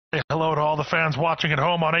Say hello to all the fans watching at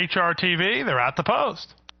home on HRTV. They're at the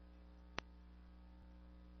post.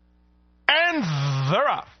 And they're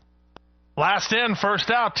up. Last in,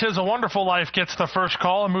 first out. 'Tis a Wonderful Life gets the first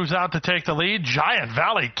call and moves out to take the lead. Giant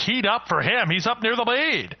Valley keyed up for him. He's up near the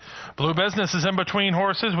lead. Blue Business is in between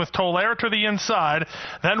horses with Tolaire to the inside.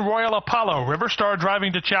 Then Royal Apollo. River Star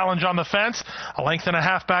driving to challenge on the fence. A length and a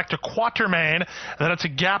half back to Quatermain. Then it's a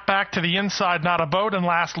gap back to the inside, Not a Boat, and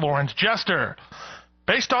last Lawrence Jester.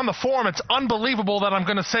 Based on the form, it's unbelievable that I'm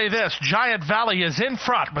going to say this. Giant Valley is in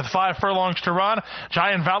front with 5 furlongs to run.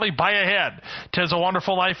 Giant Valley by a head. 'Tis a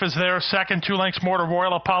Wonderful Life is there second, 2 lengths more to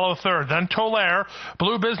Royal Apollo third. Then Tolaire.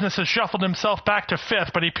 Blue Business has shuffled himself back to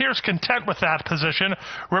 5th, but he appears content with that position.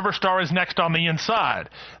 River Star is next on the inside.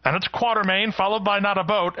 Then it's Quatermain, followed by Not a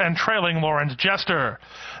Boat, and trailing Lawrence Jester.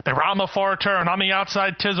 They round the far turn. On the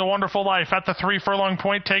outside, 'Tis a Wonderful Life at the 3 furlong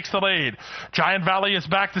point takes the lead. Giant Valley is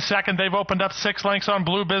back to second. They've opened up 6 lengths on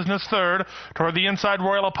Blue Business third. Toward the inside,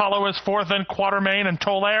 Royal Apollo is fourth, then Quatermain and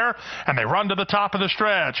Tolaire, and they run to the top of the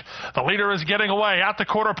stretch. The leader is getting away at the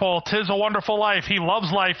quarter pole. 'Tis a Wonderful Life. He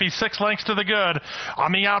loves life. He's 6 lengths to the good.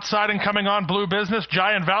 On the outside and coming on Blue Business,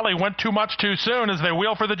 Giant Valley went too much too soon as they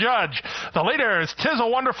wheel for the judge. The leader is 'Tis a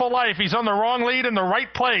Wonderful Life. He's on the wrong lead in the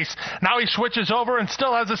right place. Now he switches over and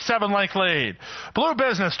still has a 7-length lead. Blue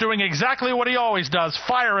Business doing exactly what he always does,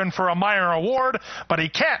 firing for a minor award, but he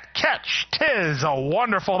can't catch 'Tis a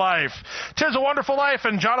Wonderful Life. 'Tis a Wonderful Life,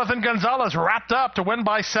 and Jonathan Gonzalez wrapped up to win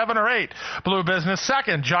by 7 or 8. Blue Business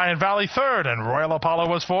second, Giant Valley third, and Royal Apollo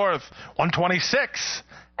was fourth. 126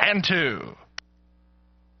 and 2.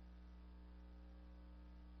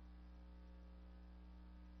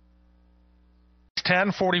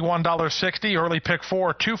 $10, $41.60. Early pick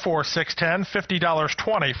 4, 2-4, $6.10,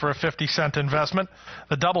 $50.20 for a 50-cent investment.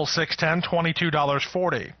 The double $6.10,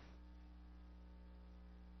 $22.40.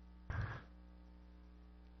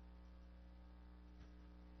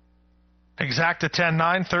 Exacta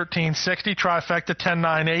 10.9, 13.60. Trifecta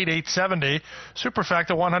 10.98, 8.70.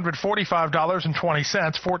 Superfecta $145.20,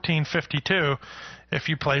 14.52 if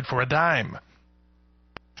you played for a dime.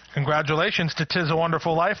 Congratulations to 'Tis a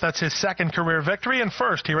Wonderful Life. That's his second career victory and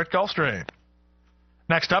first here at Gulfstream.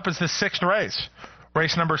 Next up is the 6th race.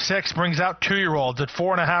 Race number 6 brings out 2-year-olds at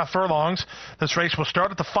 4.5 furlongs. This race will start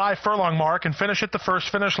at the 5 furlong mark and finish at the first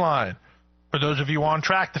finish line. For those of you on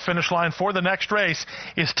track, the finish line for the next race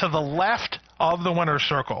is to the left of the winner's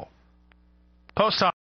circle. Post time.